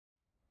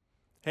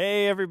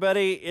Hey,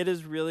 everybody. It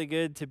is really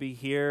good to be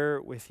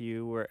here with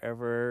you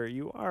wherever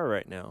you are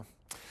right now.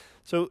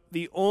 So,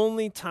 the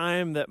only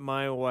time that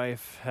my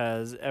wife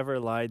has ever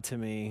lied to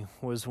me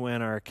was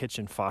when our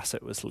kitchen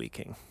faucet was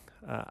leaking.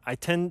 I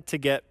tend to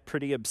get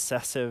pretty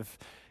obsessive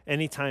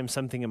anytime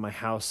something in my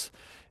house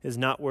is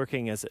not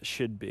working as it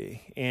should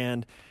be.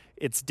 And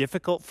it's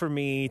difficult for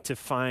me to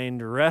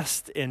find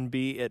rest and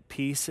be at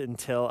peace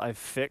until I've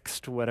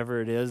fixed whatever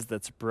it is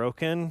that's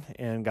broken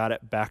and got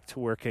it back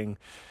to working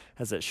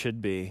as it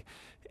should be.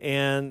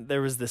 And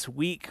there was this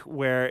week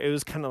where it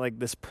was kind of like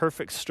this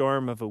perfect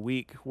storm of a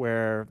week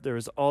where there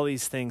was all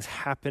these things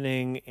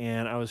happening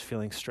and I was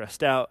feeling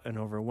stressed out and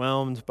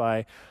overwhelmed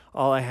by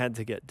all I had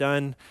to get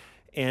done.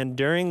 And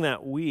during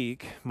that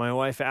week, my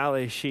wife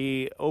Allie,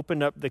 she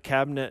opened up the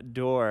cabinet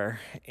door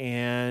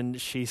and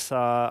she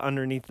saw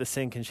underneath the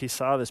sink and she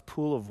saw this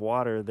pool of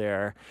water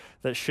there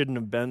that shouldn't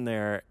have been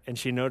there. And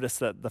she noticed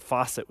that the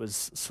faucet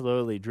was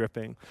slowly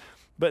dripping.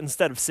 But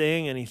instead of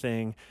saying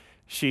anything,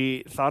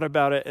 she thought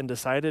about it and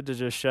decided to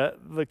just shut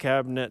the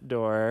cabinet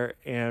door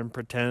and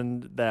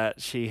pretend that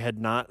she had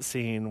not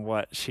seen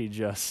what she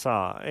just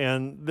saw.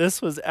 And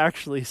this was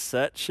actually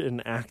such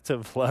an act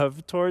of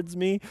love towards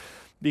me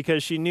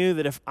because she knew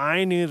that if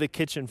I knew the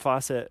kitchen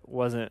faucet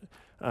wasn't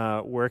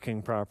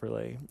working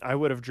properly, I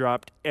would have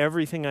dropped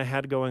everything I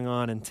had going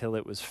on until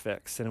it was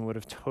fixed, and it would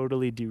have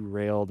totally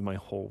derailed my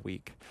whole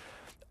week.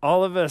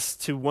 All of us,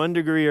 to one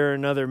degree or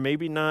another,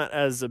 maybe not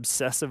as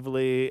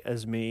obsessively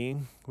as me,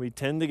 we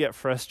tend to get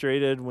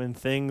frustrated when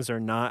things are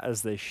not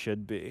as they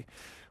should be.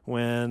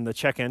 When the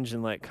check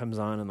engine light comes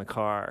on in the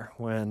car,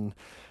 when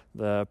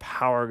the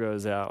power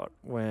goes out,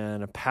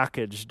 when a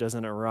package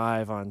doesn't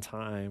arrive on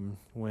time,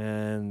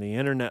 when the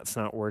internet's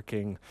not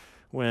working,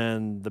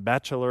 when the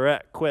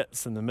Bachelorette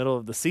quits in the middle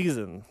of the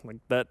season. Like,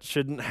 that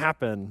shouldn't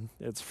happen.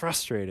 It's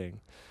frustrating.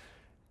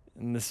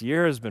 And this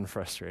year has been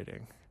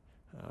frustrating.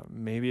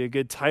 Maybe a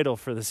good title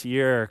for this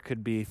year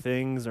could be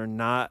Things Are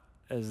Not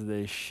As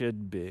They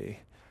Should Be.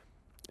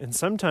 And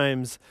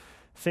sometimes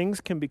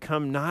things can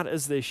become not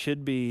as they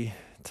should be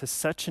to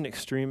such an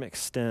extreme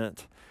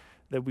extent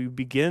that we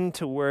begin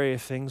to worry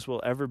if things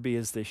will ever be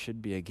as they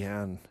should be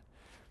again.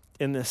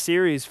 In this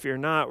series, Fear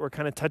Not, we're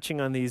kind of touching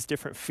on these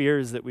different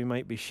fears that we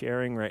might be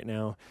sharing right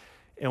now.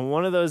 And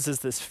one of those is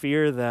this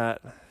fear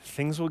that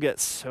things will get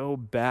so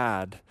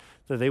bad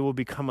that they will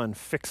become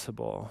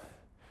unfixable.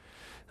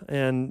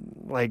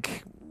 And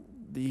like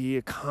the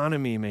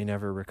economy may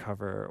never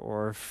recover,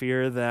 or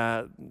fear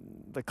that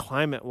the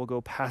climate will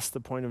go past the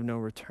point of no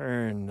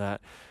return,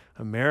 that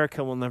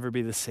America will never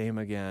be the same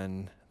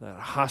again, that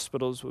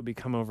hospitals will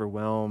become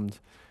overwhelmed.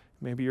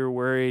 Maybe you're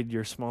worried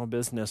your small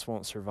business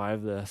won't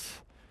survive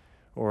this,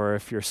 or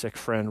if your sick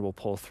friend will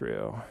pull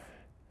through.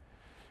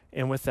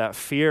 And with that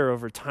fear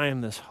over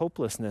time, this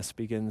hopelessness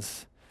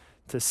begins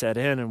to set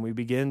in, and we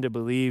begin to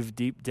believe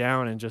deep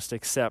down and just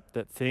accept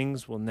that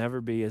things will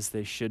never be as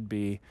they should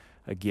be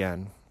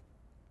again.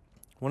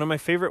 One of my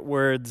favorite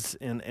words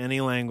in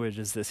any language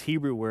is this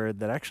Hebrew word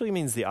that actually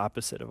means the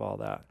opposite of all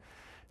that.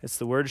 It's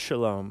the word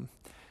shalom.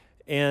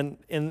 And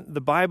in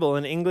the Bible,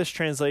 in English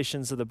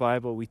translations of the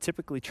Bible, we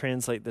typically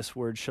translate this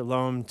word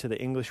shalom to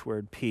the English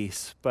word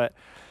peace, but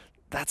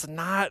that's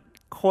not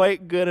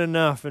quite good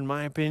enough, in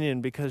my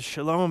opinion, because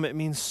shalom, it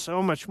means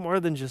so much more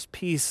than just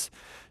peace.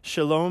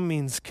 Shalom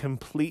means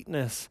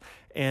completeness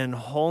and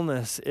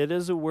wholeness. It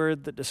is a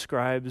word that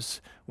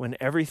describes when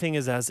everything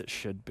is as it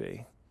should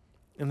be.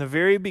 In the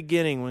very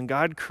beginning, when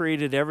God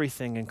created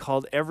everything and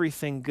called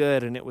everything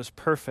good and it was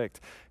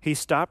perfect, he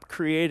stopped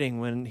creating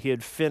when he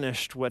had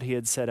finished what he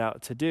had set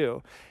out to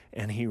do,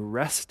 and he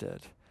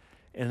rested.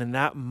 And in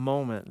that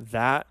moment,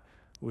 that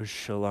was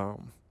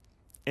shalom.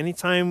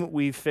 Anytime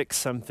we fix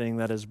something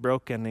that is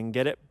broken and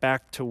get it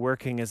back to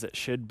working as it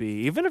should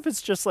be, even if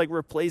it's just like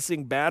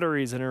replacing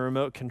batteries in a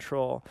remote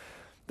control,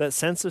 that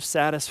sense of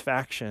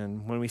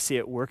satisfaction when we see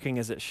it working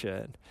as it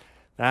should,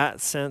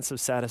 that sense of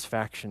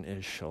satisfaction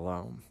is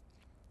shalom.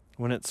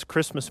 When it's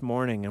Christmas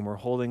morning and we're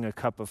holding a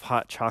cup of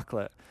hot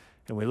chocolate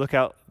and we look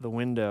out the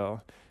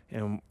window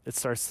and it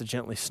starts to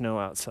gently snow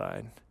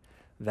outside,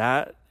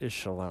 that is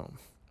shalom.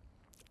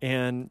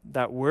 And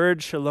that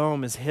word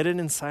shalom is hidden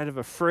inside of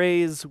a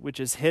phrase, which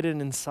is hidden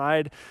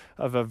inside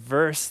of a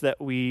verse that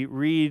we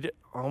read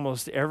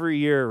almost every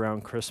year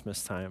around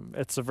Christmas time.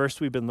 It's a verse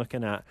we've been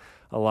looking at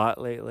a lot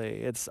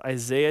lately. It's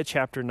Isaiah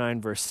chapter 9,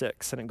 verse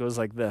 6, and it goes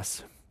like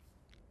this.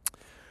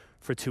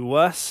 For to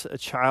us a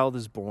child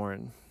is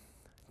born,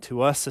 to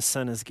us a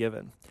son is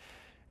given,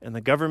 and the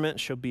government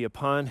shall be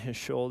upon his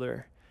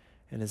shoulder,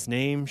 and his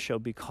name shall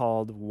be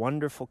called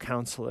Wonderful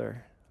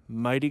Counselor,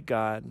 Mighty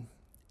God,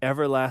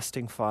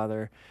 Everlasting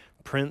Father,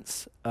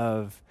 Prince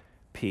of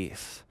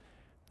Peace.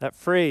 That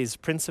phrase,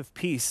 Prince of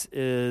Peace,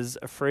 is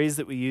a phrase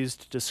that we use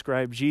to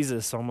describe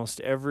Jesus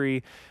almost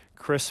every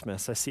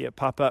Christmas. I see it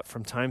pop up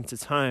from time to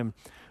time,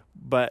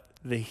 but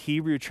the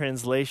Hebrew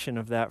translation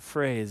of that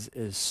phrase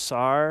is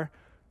Sar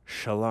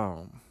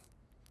Shalom.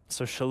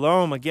 So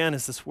shalom, again,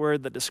 is this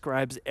word that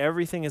describes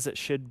everything as it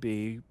should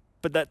be,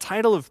 but that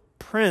title of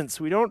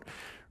prince, we don't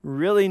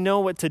really know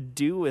what to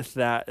do with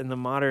that in the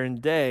modern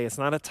day. It's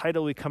not a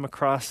title we come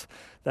across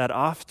that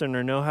often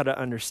or know how to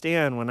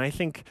understand. When I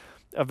think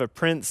of a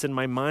prince in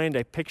my mind,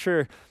 I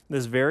picture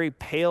this very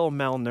pale,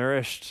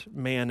 malnourished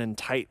man in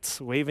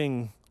tights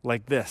waving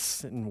like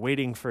this and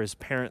waiting for his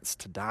parents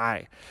to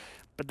die.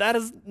 But that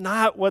is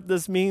not what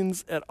this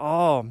means at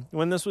all.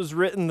 When this was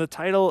written, the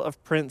title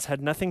of prince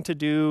had nothing to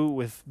do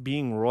with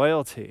being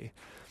royalty.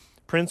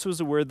 Prince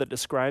was a word that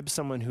describes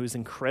someone who is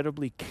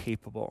incredibly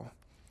capable,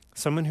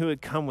 someone who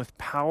had come with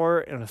power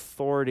and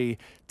authority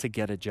to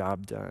get a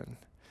job done.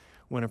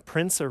 When a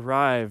prince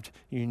arrived,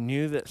 you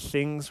knew that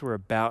things were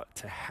about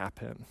to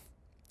happen.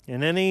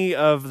 In any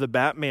of the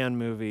Batman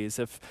movies,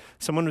 if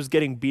someone was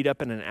getting beat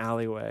up in an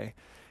alleyway,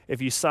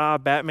 if you saw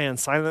Batman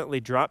silently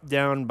drop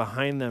down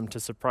behind them to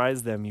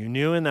surprise them, you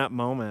knew in that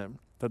moment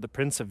that the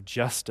Prince of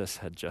Justice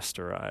had just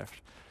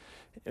arrived.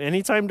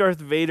 Anytime Darth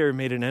Vader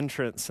made an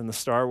entrance in the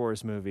Star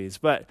Wars movies,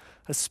 but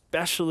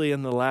especially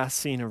in the last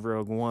scene of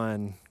Rogue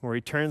One, where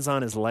he turns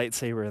on his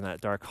lightsaber in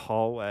that dark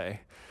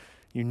hallway,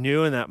 you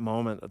knew in that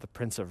moment that the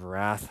Prince of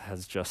Wrath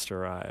has just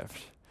arrived.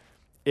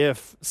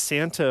 If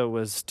Santa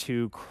was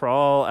to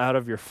crawl out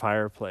of your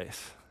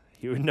fireplace,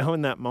 you would know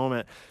in that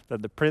moment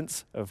that the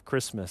Prince of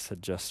Christmas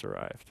had just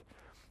arrived.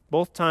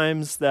 Both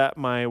times that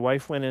my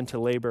wife went into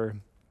labor,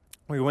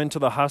 we went to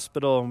the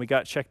hospital and we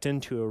got checked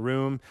into a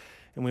room,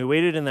 and we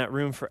waited in that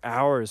room for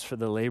hours for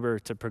the labor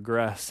to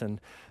progress,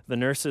 and the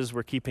nurses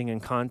were keeping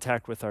in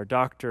contact with our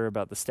doctor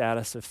about the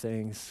status of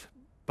things.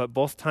 But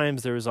both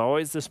times there was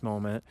always this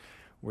moment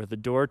where the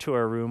door to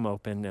our room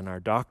opened and our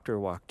doctor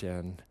walked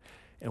in,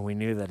 and we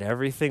knew that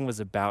everything was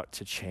about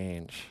to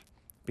change.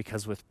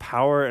 Because with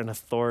power and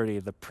authority,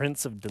 the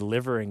Prince of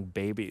delivering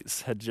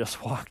babies had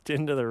just walked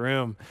into the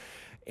room,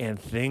 and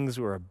things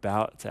were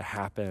about to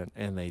happen,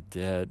 and they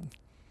did.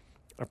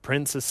 A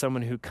prince is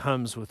someone who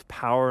comes with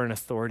power and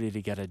authority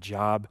to get a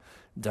job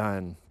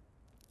done.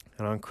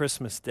 And on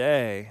Christmas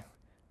Day,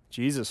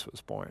 Jesus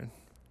was born.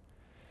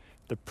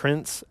 The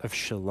Prince of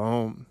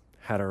Shalom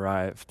had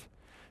arrived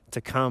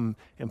to come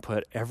and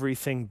put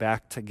everything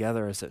back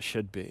together as it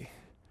should be.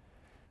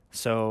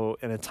 So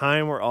in a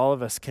time where all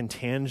of us can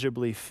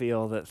tangibly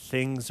feel that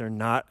things are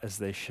not as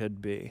they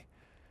should be,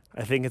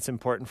 I think it's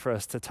important for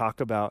us to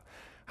talk about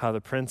how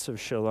the Prince of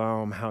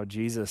Shalom, how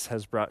Jesus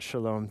has brought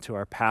shalom to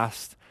our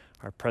past,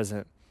 our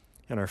present,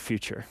 and our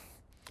future.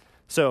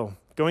 So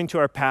going to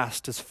our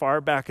past as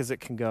far back as it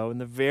can go, in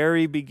the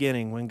very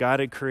beginning when God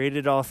had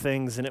created all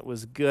things and it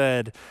was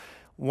good,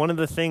 one of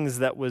the things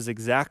that was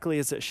exactly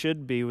as it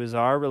should be was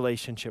our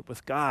relationship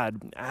with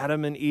God.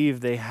 Adam and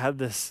Eve, they had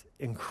this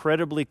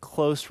incredibly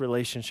close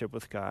relationship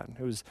with God.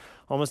 It was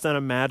almost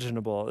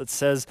unimaginable. It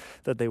says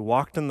that they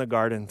walked in the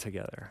garden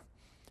together,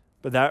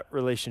 but that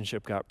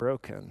relationship got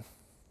broken.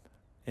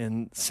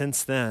 And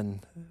since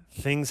then,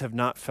 things have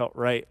not felt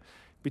right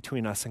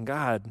between us and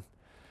God.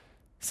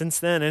 Since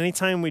then,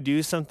 anytime we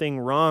do something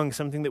wrong,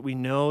 something that we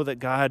know that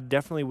God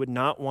definitely would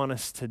not want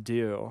us to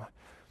do,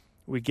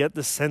 we get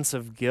the sense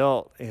of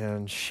guilt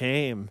and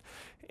shame,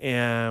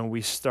 and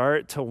we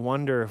start to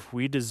wonder if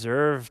we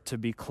deserve to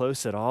be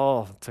close at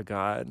all to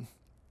God.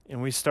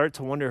 And we start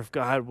to wonder if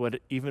God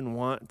would even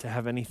want to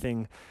have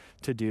anything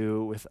to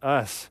do with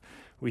us.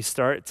 We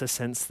start to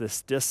sense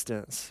this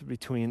distance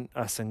between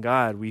us and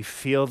God. We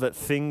feel that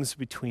things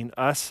between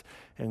us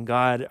and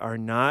God are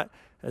not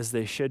as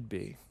they should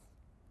be.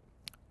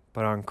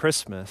 But on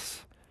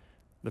Christmas,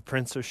 the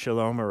Prince of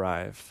Shalom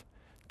arrived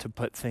to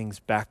put things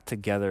back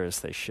together as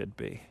they should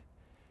be.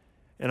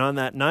 And on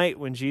that night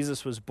when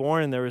Jesus was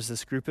born, there was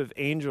this group of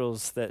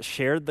angels that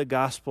shared the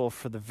gospel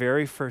for the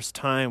very first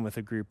time with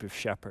a group of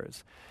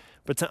shepherds.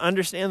 But to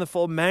understand the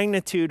full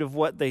magnitude of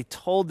what they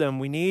told them,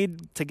 we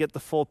need to get the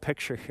full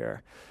picture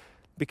here.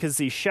 Because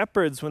these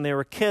shepherds, when they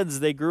were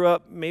kids, they grew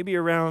up maybe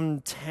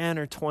around 10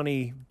 or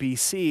 20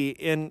 BC.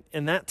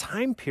 In that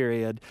time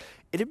period,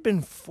 it had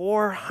been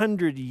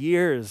 400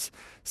 years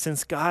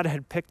since God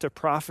had picked a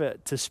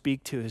prophet to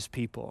speak to his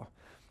people.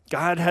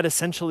 God had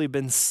essentially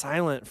been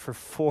silent for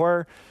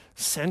 4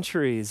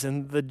 centuries,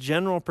 and the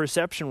general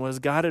perception was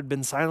God had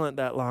been silent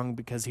that long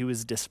because he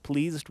was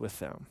displeased with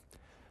them.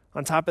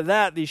 On top of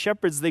that, these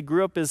shepherds, they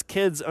grew up as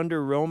kids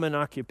under Roman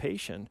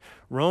occupation.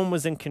 Rome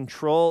was in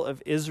control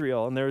of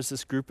Israel, and there was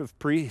this group of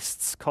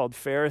priests called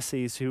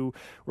Pharisees who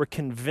were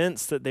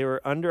convinced that they were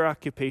under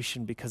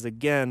occupation because,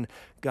 again,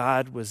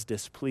 God was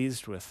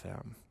displeased with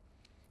them.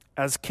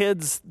 As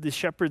kids, the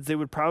shepherds, they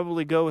would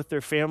probably go with their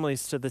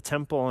families to the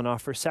temple and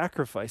offer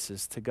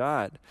sacrifices to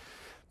God.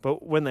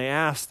 But when they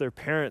asked, their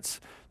parents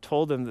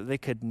told them that they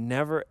could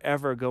never,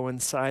 ever go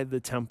inside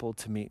the temple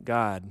to meet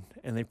God.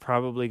 And they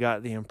probably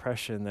got the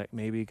impression that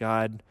maybe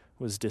God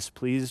was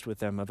displeased with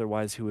them.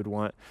 Otherwise, he would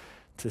want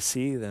to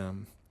see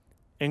them.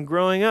 And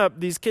growing up,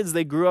 these kids,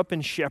 they grew up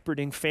in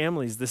shepherding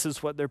families. This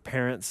is what their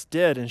parents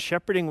did. And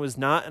shepherding was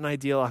not an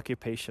ideal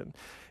occupation.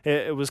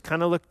 It was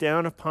kind of looked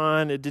down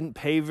upon. It didn't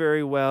pay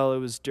very well. It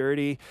was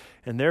dirty.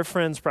 And their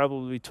friends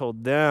probably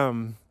told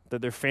them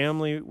that their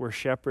family were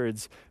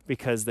shepherds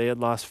because they had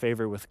lost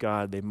favor with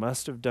God. They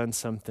must have done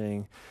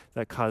something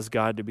that caused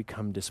God to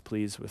become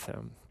displeased with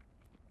them.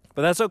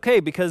 But that's okay,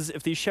 because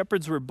if these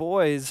shepherds were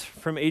boys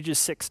from ages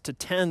 6 to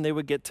 10, they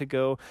would get to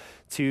go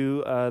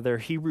to their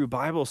Hebrew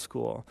Bible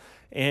school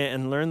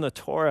and learn the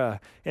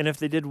Torah. And if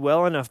they did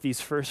well enough these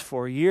first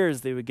 4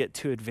 years, they would get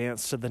to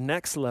advance to the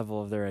next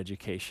level of their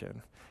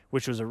education,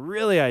 which was a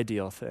really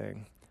ideal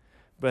thing.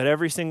 But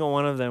every single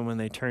one of them, when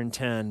they turned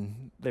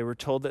 10, they were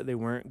told that they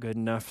weren't good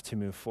enough to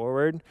move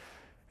forward,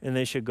 and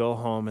they should go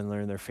home and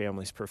learn their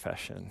family's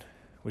profession,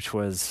 which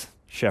was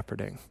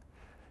shepherding.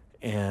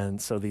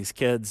 And so these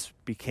kids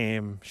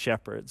became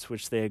shepherds,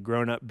 which they had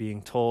grown up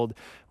being told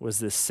was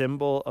this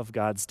symbol of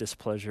God's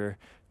displeasure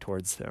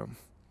towards them.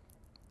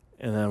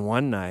 And then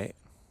one night,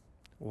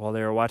 while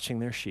they were watching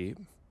their sheep,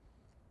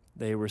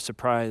 they were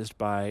surprised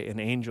by an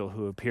angel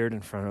who appeared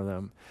in front of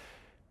them.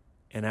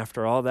 And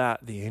after all that,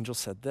 the angel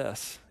said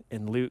this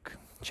in Luke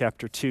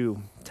chapter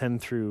 2, 10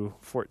 through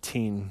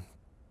 14.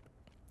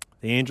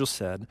 The angel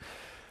said,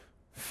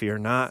 "Fear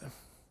not,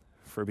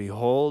 for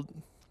behold,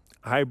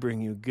 I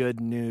bring you good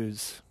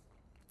news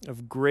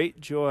of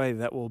great joy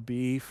that will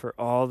be for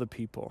all the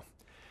people.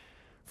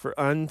 For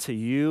unto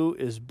you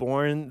is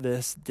born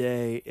this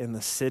day in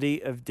the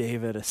city of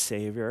David a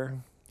Savior,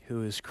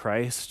 who is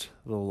Christ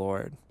the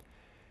Lord.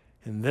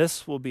 And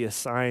this will be a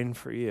sign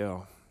for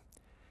you.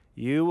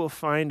 You will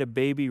find a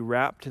baby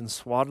wrapped in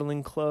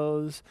swaddling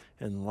clothes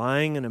and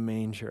lying in a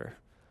manger."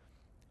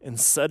 And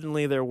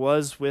suddenly there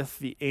was with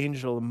the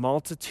angel a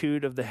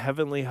multitude of the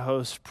heavenly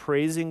host,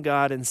 praising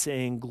God and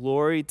saying,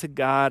 "Glory to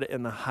God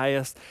in the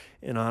highest,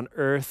 and on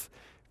earth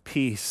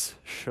peace,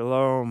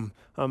 shalom,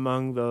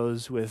 among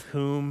those with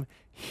whom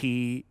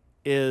he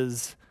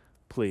is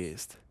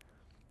pleased."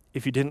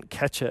 If you didn't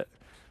catch it,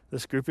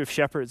 this group of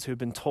shepherds who've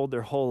been told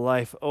their whole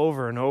life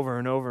over and over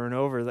and over and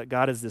over that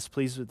God is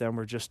displeased with them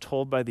were just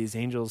told by these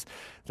angels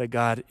that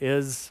God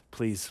is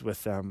pleased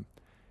with them,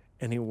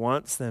 and he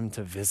wants them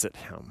to visit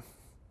him.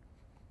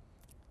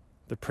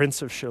 The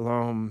Prince of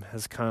Shalom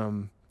has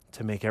come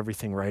to make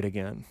everything right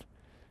again.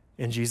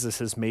 And Jesus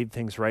has made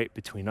things right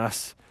between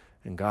us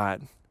and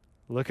God.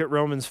 Look at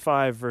Romans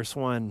 5, verse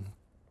 1.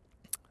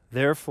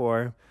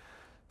 "Therefore,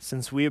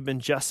 since we have been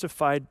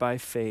justified by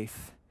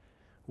faith,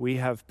 we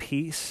have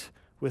peace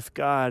with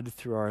God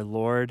through our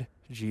Lord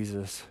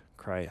Jesus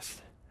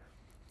Christ."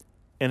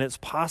 And it's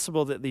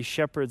possible that these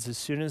shepherds, as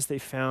soon as they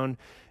found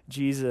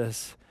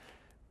Jesus,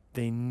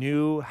 they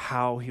knew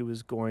how he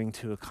was going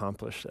to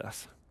accomplish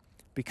this.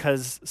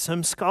 Because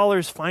some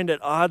scholars find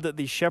it odd that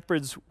these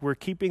shepherds were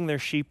keeping their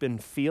sheep in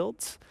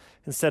fields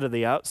instead of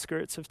the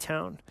outskirts of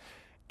town.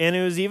 And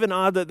it was even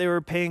odd that they were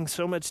paying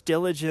so much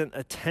diligent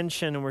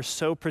attention and were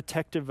so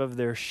protective of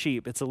their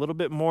sheep. It's a little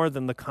bit more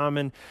than the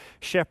common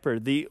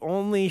shepherd. The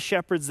only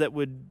shepherds that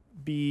would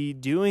be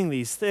doing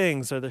these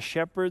things are the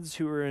shepherds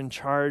who were in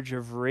charge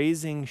of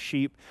raising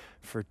sheep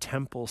for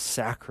temple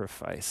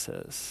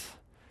sacrifices.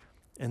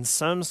 And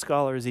some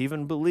scholars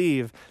even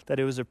believe that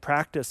it was a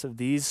practice of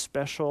these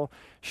special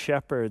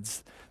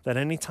shepherds that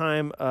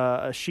anytime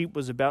a sheep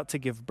was about to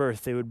give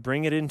birth, they would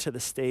bring it into the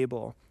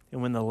stable.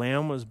 And when the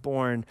lamb was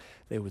born,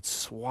 they would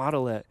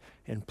swaddle it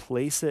and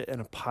place it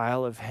in a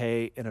pile of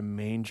hay in a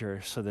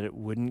manger so that it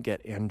wouldn't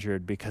get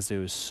injured because it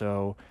was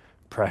so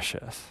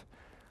precious.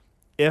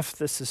 If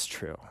this is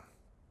true,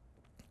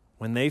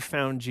 when they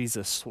found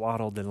Jesus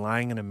swaddled and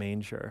lying in a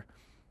manger,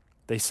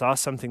 they saw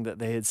something that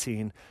they had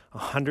seen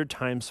 100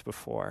 times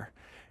before,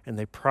 and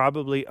they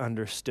probably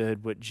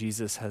understood what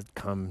Jesus had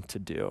come to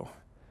do.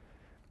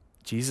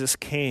 Jesus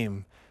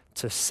came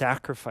to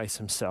sacrifice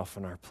himself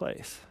in our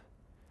place.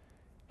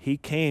 He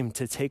came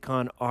to take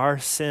on our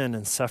sin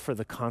and suffer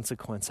the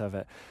consequence of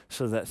it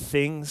so that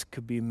things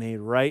could be made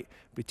right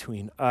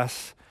between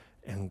us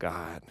and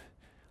God.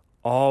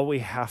 All we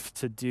have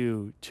to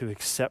do to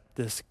accept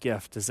this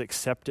gift is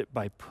accept it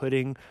by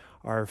putting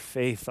our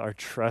faith, our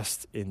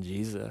trust in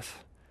Jesus.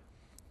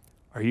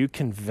 Are you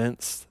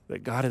convinced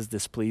that God is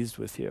displeased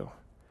with you?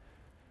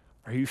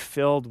 Are you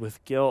filled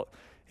with guilt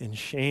and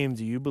shame?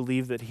 Do you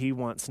believe that he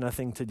wants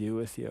nothing to do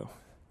with you?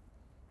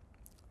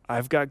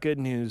 I've got good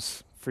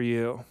news for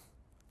you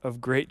of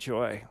great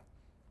joy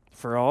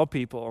for all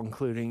people,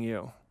 including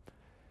you.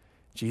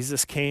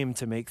 Jesus came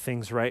to make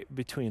things right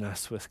between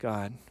us with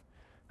God,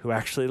 who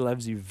actually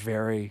loves you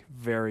very,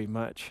 very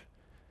much.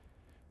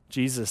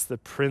 Jesus, the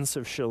Prince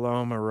of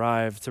Shalom,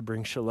 arrived to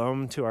bring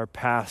shalom to our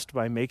past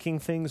by making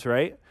things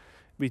right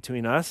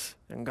between us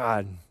and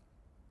God.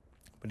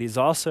 But he's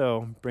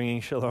also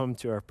bringing shalom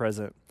to our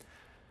present.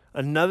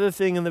 Another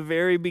thing in the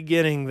very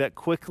beginning that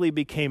quickly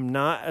became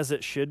not as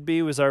it should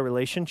be was our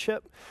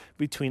relationship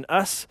between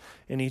us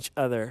and each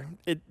other.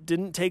 It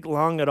didn't take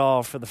long at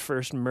all for the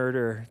first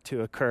murder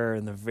to occur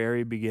in the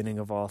very beginning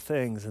of all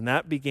things. And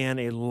that began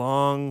a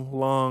long,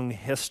 long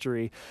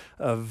history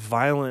of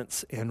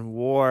violence and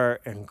war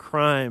and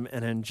crime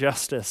and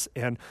injustice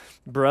and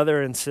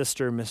brother and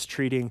sister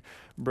mistreating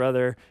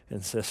brother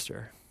and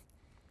sister.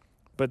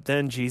 But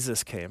then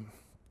Jesus came,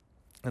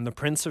 and the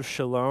Prince of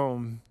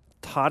Shalom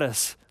taught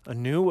us a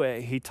new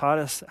way. He taught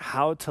us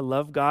how to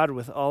love God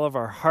with all of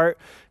our heart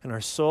and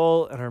our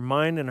soul and our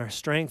mind and our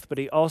strength, but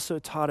he also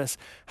taught us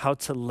how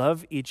to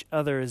love each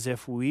other as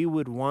if we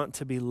would want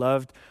to be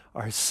loved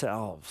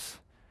ourselves.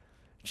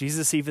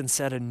 Jesus even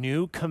said, "A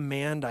new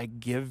command I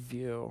give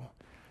you,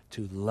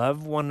 to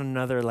love one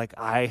another like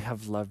I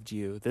have loved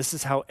you. This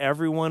is how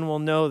everyone will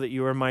know that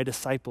you are my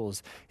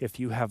disciples, if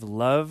you have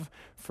love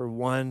for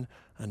one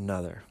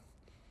another."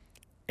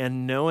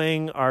 And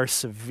knowing our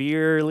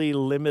severely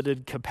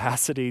limited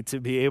capacity to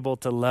be able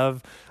to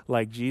love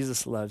like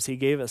Jesus loves, he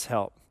gave us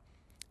help.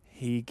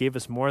 He gave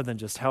us more than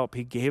just help.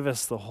 He gave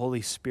us the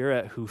Holy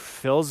Spirit, who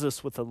fills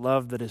us with a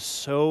love that is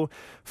so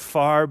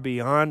far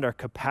beyond our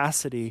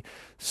capacity,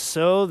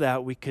 so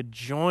that we could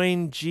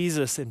join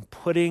Jesus in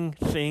putting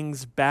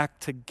things back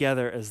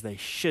together as they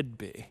should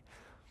be.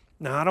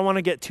 Now, I don't want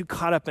to get too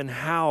caught up in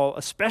how,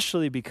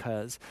 especially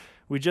because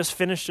we just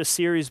finished a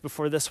series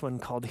before this one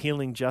called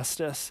Healing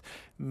Justice.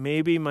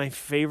 Maybe my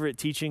favorite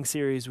teaching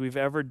series we've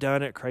ever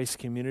done at Christ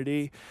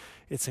Community.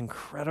 It's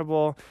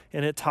incredible,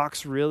 and it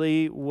talks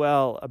really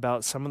well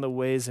about some of the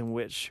ways in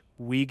which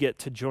we get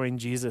to join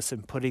Jesus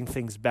in putting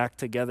things back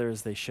together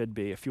as they should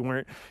be. If you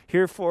weren't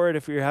here for it,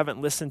 if you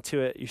haven't listened to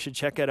it, you should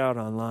check it out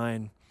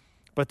online.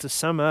 But to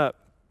sum up,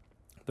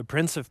 the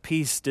Prince of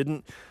Peace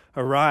didn't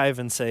arrive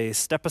and say,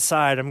 "Step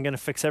aside, I'm going to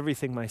fix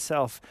everything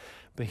myself."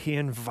 But he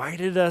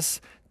invited us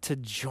to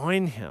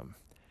join him.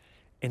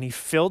 And he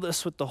filled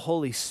us with the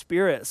Holy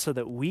Spirit so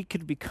that we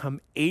could become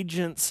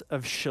agents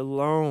of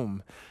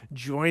shalom,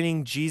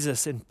 joining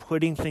Jesus in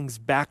putting things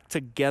back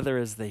together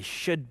as they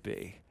should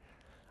be.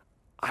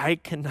 I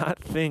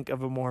cannot think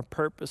of a more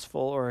purposeful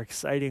or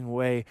exciting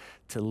way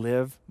to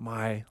live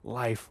my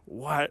life.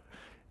 What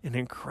an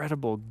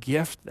incredible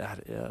gift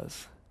that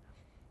is.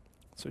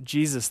 So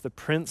Jesus, the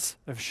Prince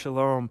of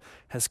Shalom,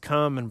 has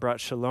come and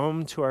brought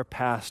shalom to our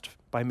past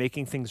by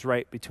making things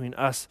right between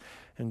us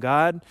and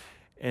God.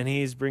 And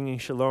he's bringing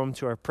shalom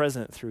to our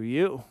present through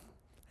you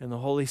and the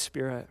Holy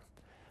Spirit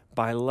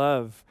by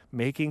love,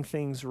 making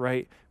things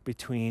right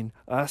between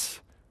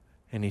us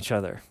and each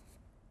other.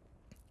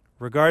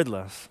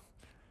 Regardless,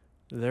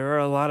 there are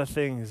a lot of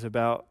things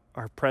about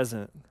our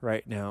present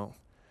right now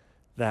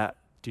that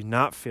do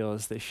not feel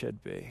as they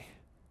should be.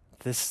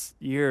 This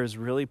year has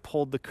really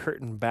pulled the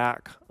curtain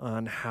back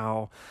on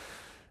how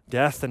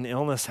death and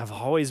illness have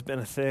always been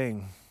a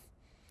thing,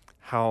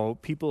 how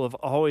people have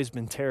always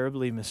been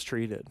terribly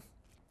mistreated,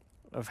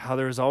 of how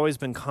there has always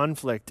been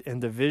conflict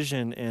and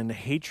division and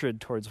hatred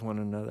towards one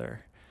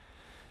another.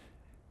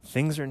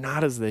 Things are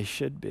not as they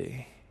should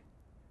be.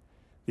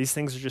 These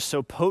things are just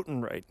so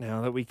potent right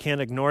now that we can't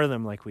ignore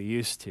them like we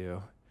used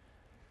to.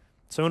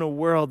 So in a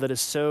world that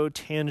is so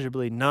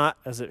tangibly not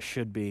as it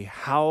should be,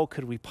 how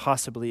could we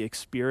possibly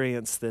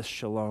experience this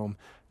shalom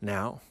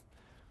now?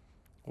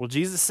 Well,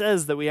 Jesus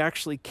says that we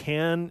actually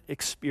can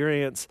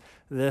experience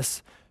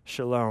this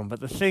shalom. But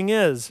the thing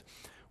is,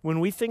 when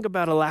we think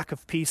about a lack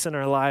of peace in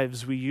our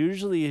lives, we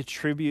usually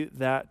attribute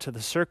that to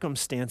the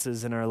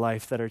circumstances in our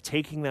life that are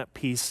taking that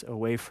peace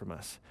away from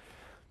us.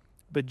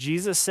 But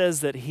Jesus says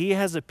that he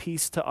has a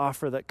peace to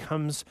offer that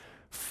comes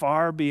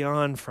far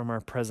beyond from our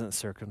present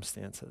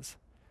circumstances.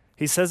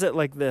 He says it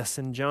like this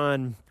in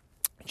John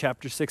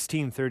chapter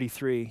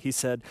 16:33. He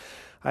said,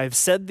 "I have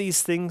said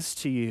these things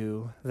to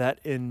you, that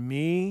in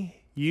me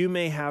you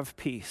may have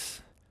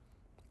peace.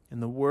 In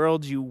the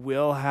world you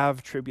will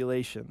have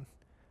tribulation.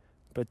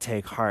 But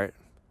take heart,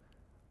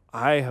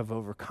 I have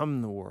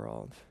overcome the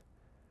world."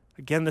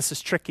 Again, this is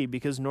tricky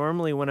because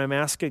normally when I'm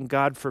asking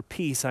God for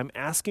peace, I'm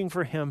asking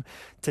for him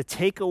to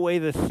take away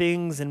the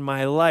things in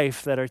my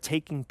life that are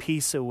taking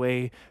peace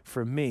away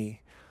from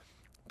me.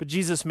 But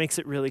Jesus makes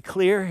it really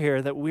clear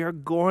here that we are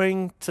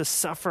going to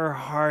suffer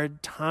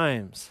hard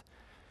times,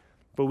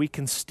 but we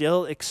can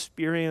still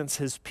experience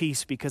his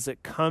peace because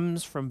it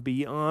comes from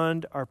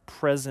beyond our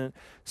present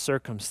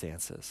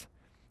circumstances.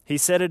 He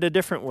said it a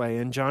different way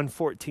in John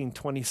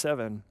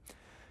 14:27.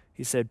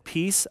 He said,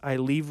 "Peace I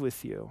leave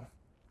with you.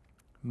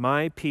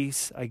 My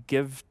peace I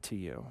give to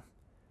you.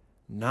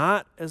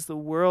 Not as the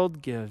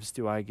world gives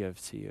do I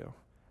give to you.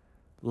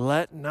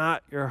 Let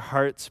not your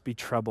hearts be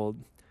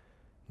troubled,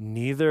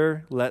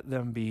 neither let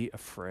them be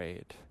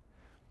afraid."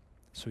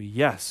 So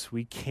yes,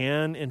 we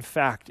can in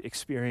fact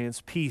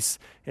experience peace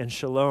and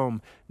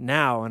shalom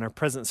now in our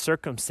present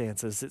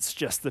circumstances. It's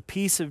just the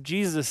peace of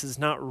Jesus is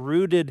not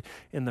rooted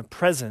in the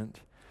present,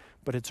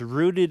 but it's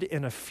rooted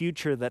in a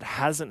future that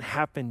hasn't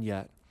happened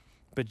yet,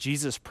 but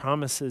Jesus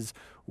promises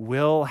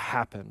will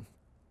happen.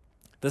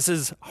 This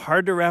is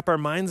hard to wrap our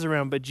minds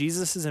around, but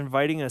Jesus is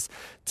inviting us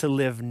to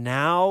live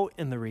now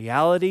in the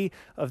reality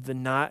of the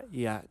not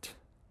yet.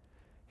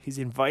 He's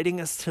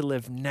inviting us to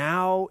live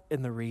now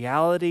in the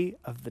reality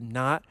of the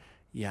not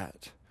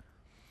yet.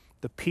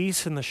 The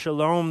peace and the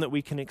shalom that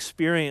we can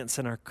experience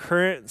in our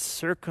current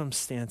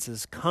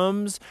circumstances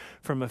comes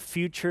from a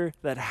future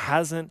that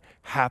hasn't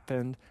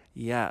happened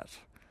yet.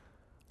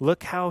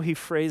 Look how he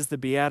phrased the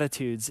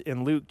Beatitudes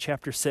in Luke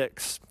chapter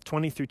 6,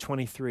 20 through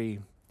 23.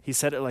 He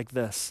said it like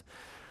this: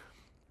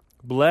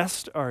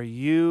 Blessed are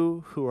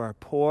you who are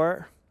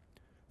poor,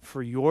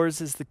 for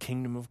yours is the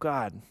kingdom of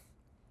God.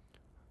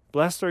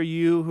 Blessed are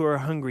you who are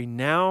hungry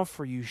now,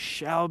 for you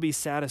shall be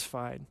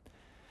satisfied.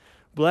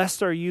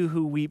 Blessed are you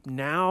who weep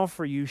now,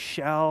 for you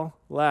shall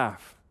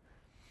laugh.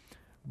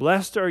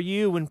 Blessed are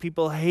you when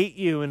people hate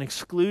you and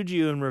exclude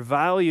you and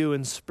revile you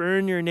and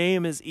spurn your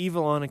name as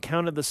evil on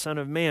account of the Son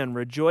of Man.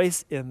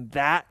 Rejoice in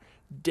that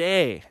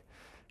day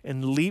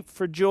and leap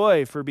for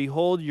joy, for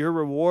behold, your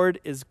reward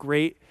is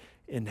great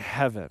in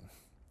heaven.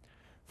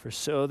 For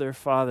so their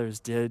fathers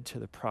did to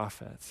the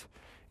prophets.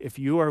 If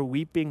you are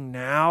weeping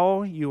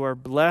now, you are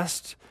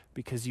blessed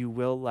because you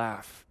will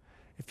laugh.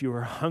 If you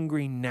are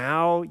hungry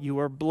now, you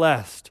are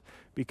blessed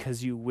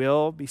because you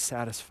will be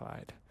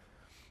satisfied.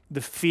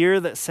 The fear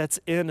that sets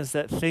in is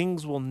that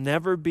things will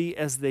never be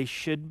as they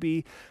should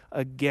be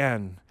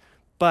again.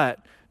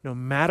 But no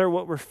matter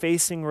what we're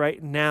facing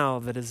right now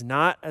that is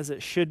not as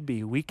it should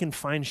be, we can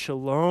find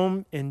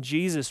shalom in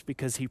Jesus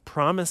because he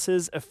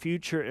promises a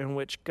future in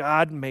which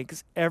God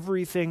makes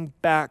everything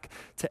back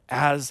to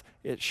as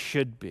it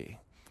should be.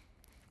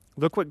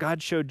 Look what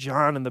God showed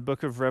John in the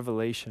book of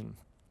Revelation.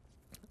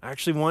 I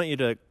actually want you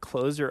to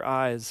close your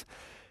eyes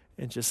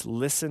and just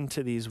listen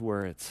to these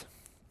words.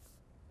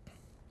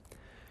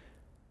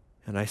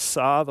 And I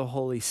saw the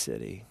holy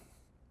city,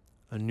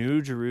 a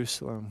new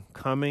Jerusalem,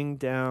 coming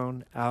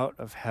down out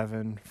of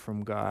heaven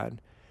from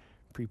God,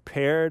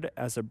 prepared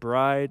as a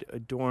bride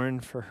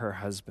adorned for her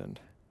husband.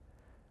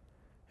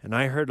 And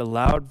I heard a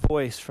loud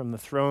voice from the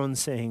throne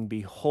saying,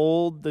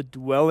 "Behold, the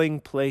dwelling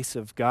place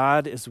of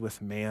God is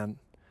with man.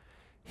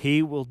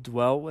 He will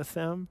dwell with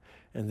them,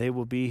 and they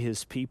will be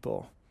his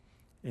people.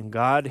 And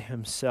God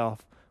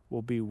himself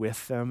will be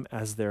with them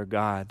as their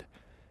God.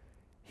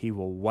 He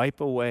will wipe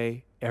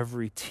away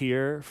every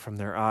tear from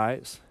their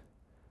eyes,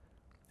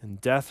 and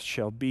death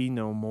shall be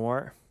no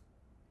more.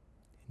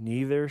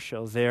 Neither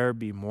shall there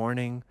be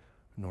mourning,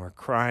 nor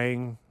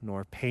crying,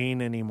 nor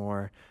pain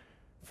anymore,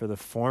 for the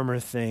former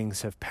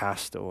things have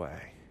passed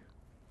away."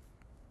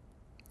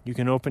 You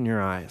can open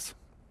your eyes.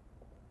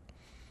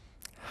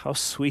 How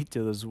sweet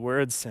do those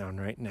words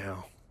sound right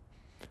now?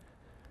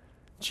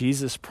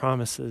 Jesus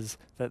promises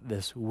that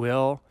this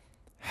will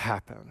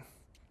happen.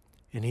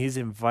 And he's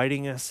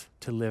inviting us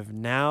to live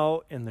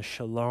now in the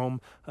shalom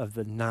of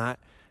the not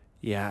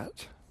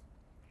yet.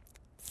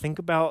 Think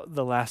about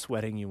the last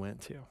wedding you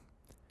went to.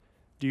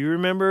 Do you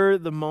remember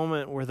the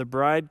moment where the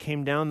bride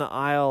came down the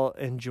aisle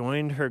and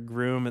joined her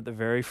groom at the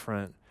very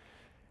front?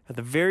 At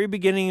the very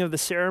beginning of the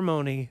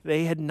ceremony,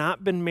 they had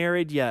not been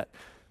married yet.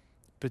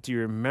 But do you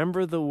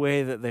remember the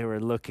way that they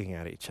were looking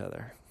at each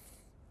other?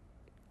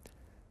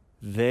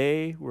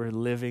 They were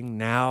living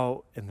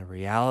now in the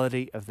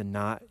reality of the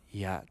not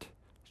yet,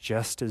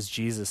 just as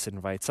Jesus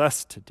invites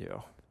us to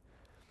do.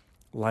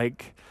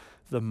 Like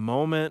the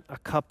moment a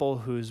couple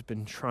who's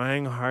been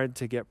trying hard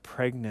to get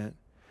pregnant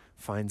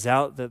finds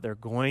out that they're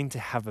going to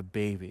have a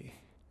baby.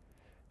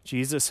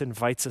 Jesus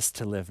invites us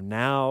to live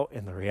now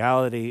in the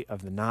reality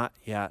of the not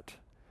yet.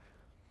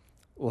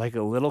 Like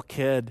a little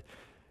kid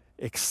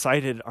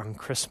excited on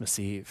Christmas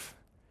Eve,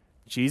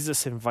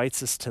 Jesus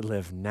invites us to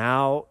live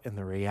now in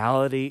the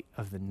reality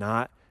of the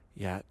not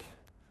yet.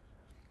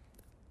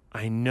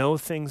 I know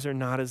things are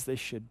not as they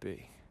should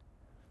be,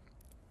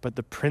 but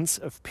the Prince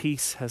of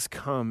Peace has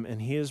come,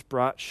 and he has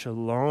brought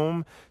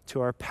shalom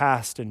to our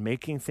past and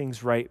making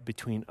things right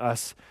between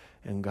us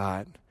and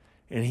God.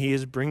 And he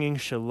is bringing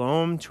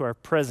shalom to our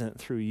present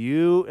through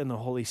you and the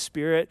Holy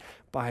Spirit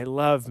by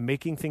love,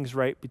 making things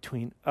right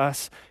between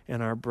us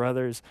and our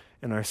brothers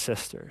and our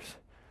sisters.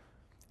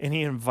 And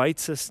he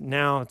invites us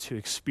now to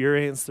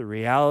experience the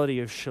reality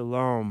of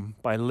shalom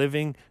by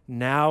living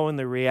now in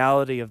the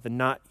reality of the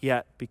not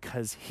yet,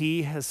 because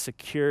he has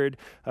secured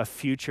a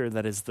future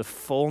that is the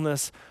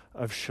fullness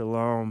of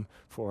shalom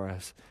for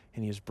us.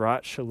 And he has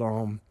brought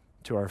shalom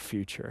to our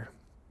future.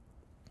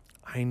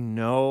 I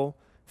know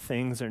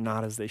things are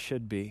not as they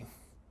should be,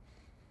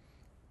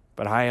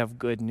 but I have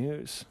good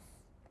news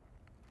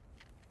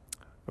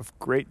of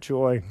great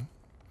joy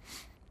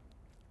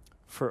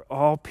for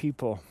all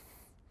people.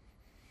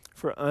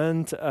 For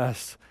unto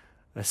us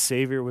a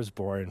Savior was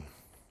born.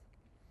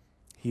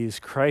 He is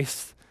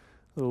Christ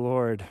the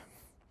Lord.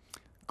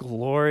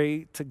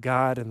 Glory to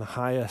God in the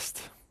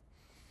highest,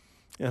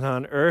 and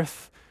on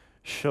earth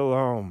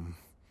shalom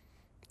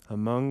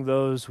among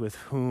those with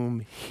whom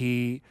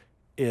he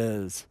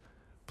is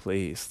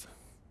pleased.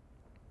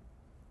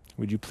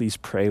 Would you please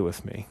pray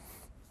with me?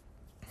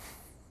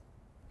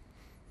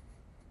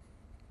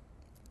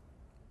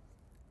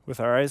 With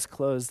our eyes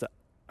closed,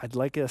 I'd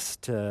like us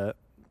to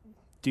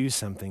do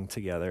something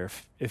together,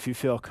 if you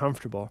feel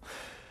comfortable.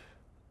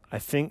 I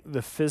think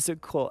the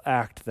physical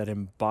act that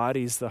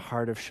embodies the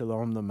heart of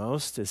shalom the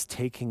most is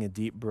taking a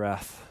deep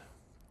breath.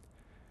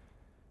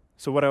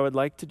 So what I would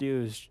like to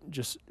do is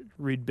just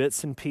read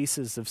bits and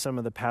pieces of some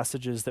of the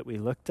passages that we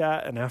looked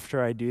at, and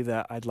after I do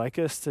that, I'd like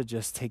us to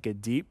just take a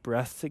deep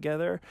breath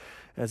together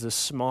as a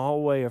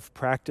small way of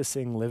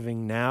practicing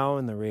living now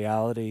in the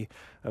reality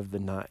of the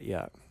not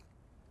yet.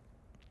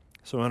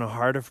 So in a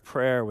heart of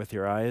prayer with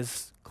your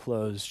eyes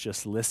closed,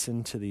 just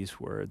listen to these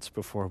words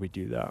before we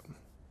do that.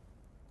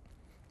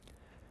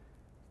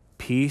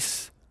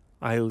 Peace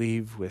I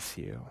leave with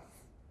you.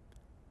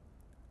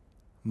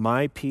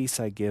 My peace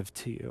I give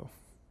to you.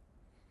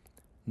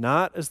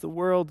 Not as the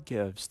world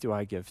gives do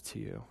I give to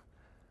you.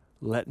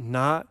 Let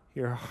not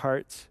your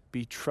hearts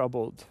be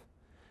troubled,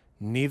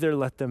 neither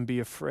let them be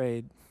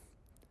afraid.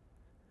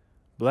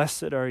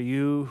 Blessed are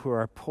you who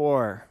are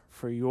poor,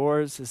 for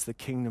yours is the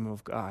kingdom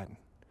of God.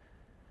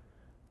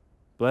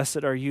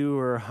 Blessed are you who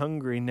are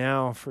hungry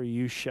now, for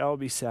you shall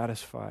be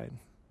satisfied.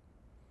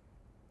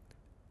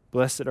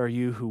 Blessed are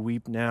you who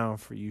weep now,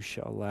 for you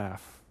shall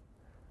laugh.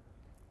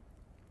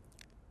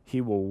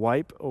 He will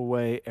wipe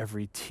away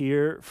every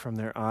tear from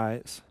their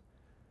eyes,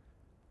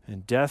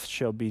 and death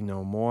shall be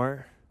no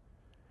more.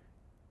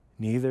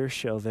 Neither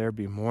shall there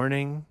be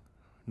mourning,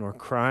 nor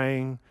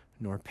crying,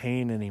 nor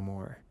pain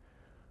anymore,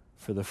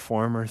 for the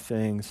former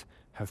things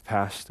have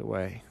passed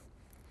away.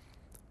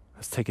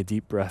 Let's take a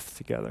deep breath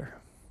together.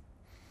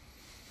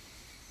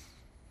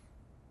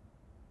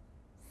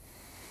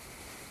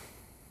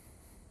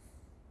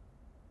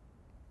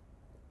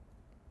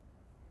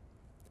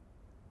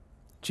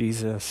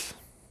 Jesus,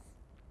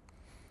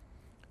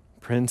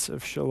 Prince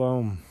of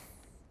Shalom,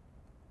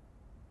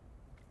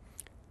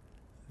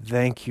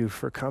 thank you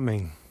for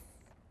coming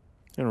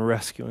and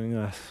rescuing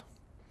us.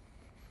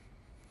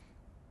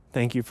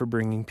 Thank you for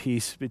bringing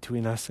peace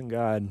between us and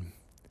God.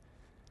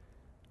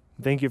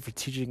 Thank you for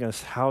teaching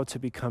us how to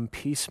become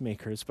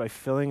peacemakers by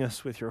filling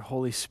us with your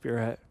Holy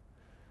Spirit.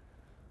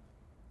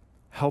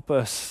 Help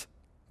us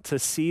to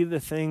see the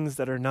things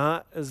that are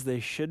not as they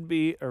should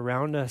be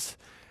around us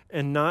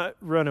and not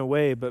run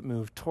away but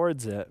move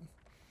towards it,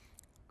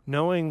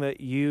 knowing that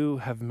you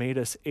have made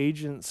us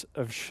agents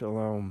of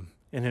shalom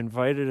and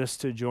invited us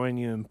to join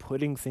you in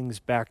putting things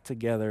back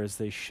together as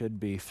they should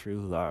be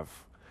through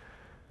love.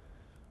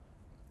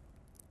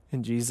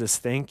 And Jesus,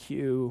 thank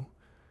you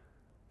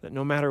that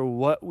no matter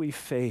what we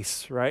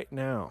face right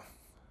now,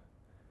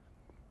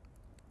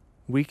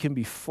 we can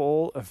be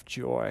full of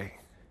joy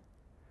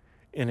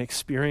and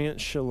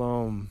experience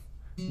shalom,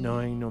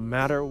 knowing no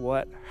matter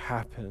what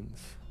happens,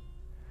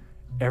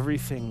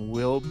 everything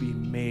will be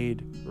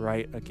made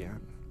right again.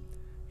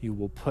 You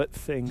will put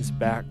things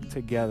back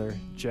together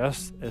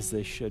just as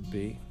they should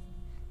be.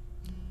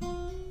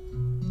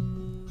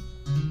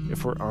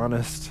 If we're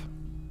honest,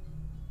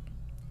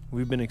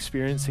 we've been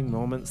experiencing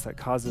moments that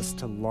cause us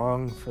to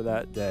long for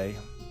that day.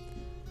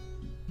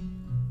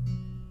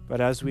 But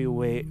as we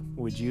wait,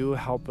 would you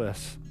help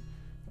us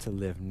to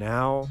live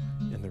now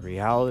in the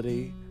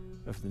reality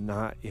of the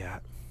not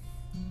yet?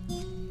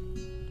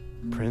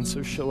 Prince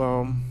of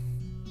Shalom,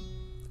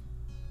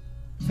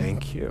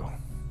 thank you.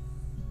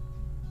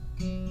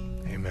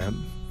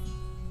 Amen.